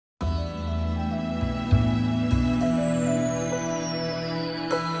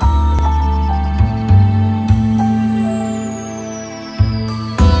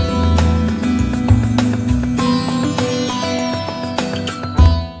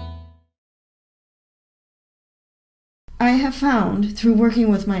I have found, through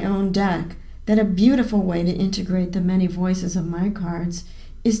working with my own deck, that a beautiful way to integrate the many voices of my cards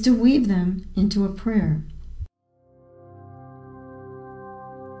is to weave them into a prayer.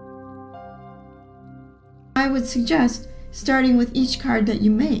 I would suggest starting with each card that you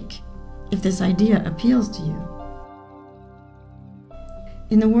make, if this idea appeals to you.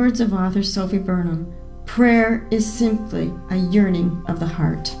 In the words of author Sophie Burnham, prayer is simply a yearning of the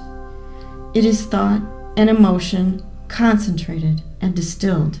heart. It is thought and emotion concentrated and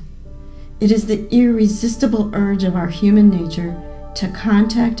distilled. It is the irresistible urge of our human nature to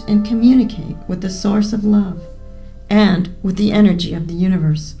contact and communicate with the source of love and with the energy of the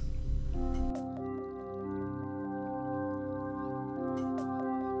universe.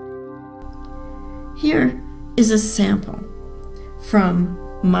 Here is a sample from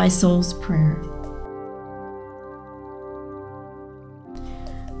My Soul's Prayer.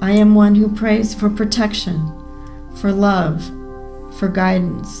 I am one who prays for protection, for love, for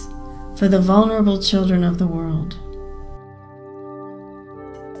guidance, for the vulnerable children of the world.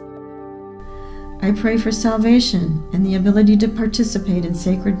 I pray for salvation and the ability to participate in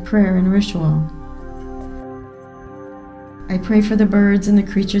sacred prayer and ritual. I pray for the birds and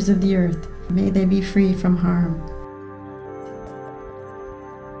the creatures of the earth. May they be free from harm.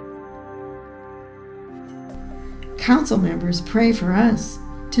 Council members pray for us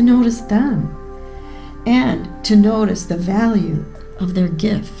to notice them and to notice the value of their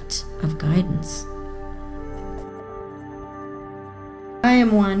gift of guidance. I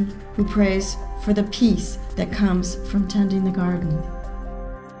am one who prays for the peace that comes from tending the garden.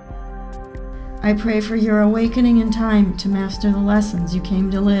 I pray for your awakening in time to master the lessons you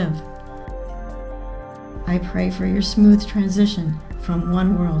came to live. I pray for your smooth transition from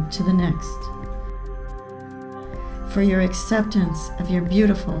one world to the next. For your acceptance of your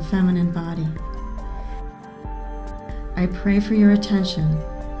beautiful feminine body. I pray for your attention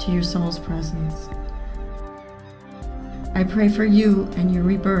to your soul's presence. I pray for you and your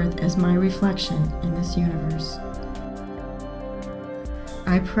rebirth as my reflection in this universe.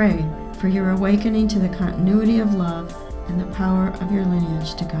 I pray for your awakening to the continuity of love and the power of your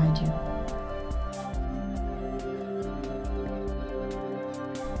lineage to guide you.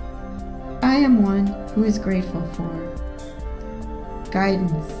 I am one who is grateful for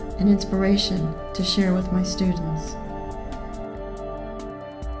guidance and inspiration to share with my students.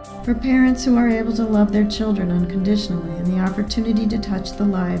 For parents who are able to love their children unconditionally and the opportunity to touch the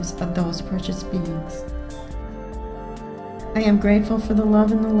lives of those precious beings. I am grateful for the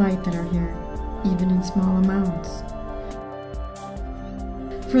love and the light that are here, even in small amounts.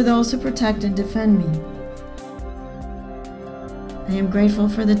 For those who protect and defend me. I am grateful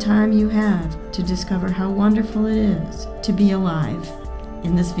for the time you have to discover how wonderful it is to be alive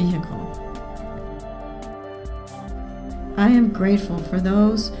in this vehicle. I am grateful for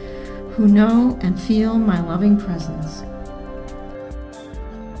those who know and feel my loving presence.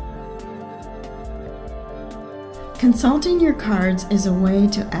 Consulting your cards is a way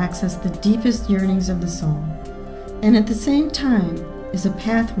to access the deepest yearnings of the soul, and at the same time is a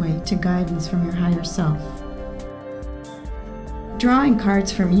pathway to guidance from your higher self. Drawing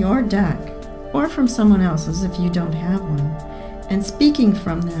cards from your deck, or from someone else's if you don't have one, and speaking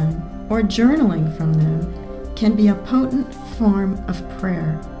from them or journaling from them can be a potent form of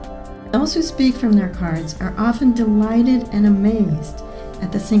prayer. Those who speak from their cards are often delighted and amazed at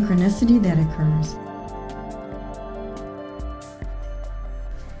the synchronicity that occurs.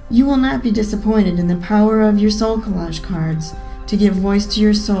 You will not be disappointed in the power of your SoulCollage cards to give voice to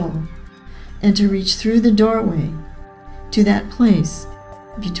your soul and to reach through the doorway to that place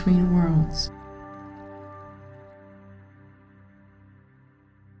between worlds.